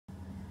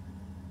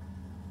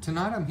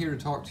Tonight I'm here to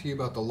talk to you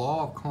about the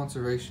law of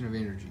conservation of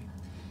energy.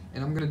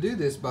 And I'm going to do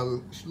this by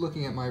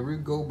looking at my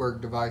Rube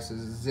Goldberg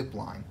device's zip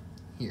line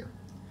here.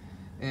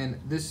 And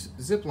this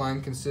zip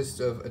line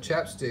consists of a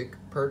chapstick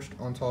perched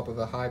on top of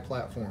a high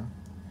platform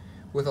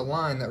with a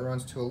line that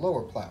runs to a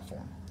lower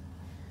platform.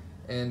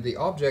 And the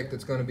object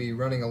that's going to be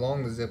running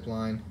along the zip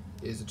line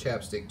is a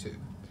chapstick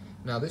tube.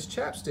 Now this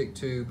chapstick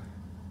tube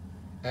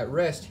at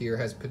rest here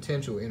has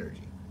potential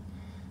energy.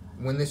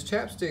 When this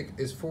chapstick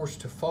is forced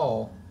to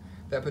fall,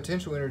 that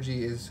potential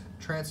energy is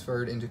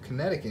transferred into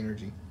kinetic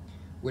energy,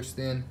 which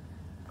then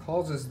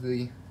causes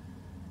the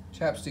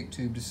chapstick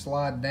tube to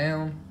slide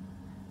down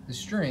the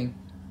string,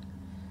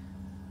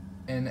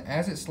 and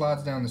as it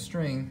slides down the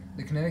string,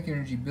 the kinetic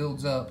energy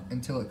builds up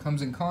until it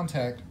comes in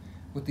contact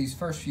with these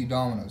first few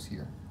dominoes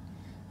here.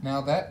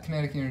 Now that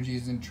kinetic energy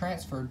is then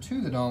transferred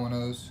to the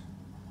dominoes,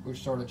 which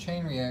start a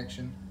chain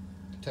reaction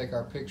to take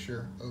our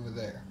picture over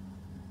there.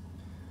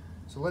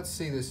 So let's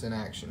see this in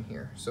action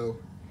here. So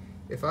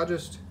if I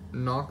just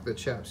knock the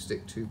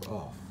chapstick tube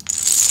off,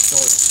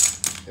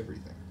 start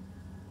everything.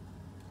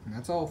 And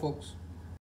that's all, folks.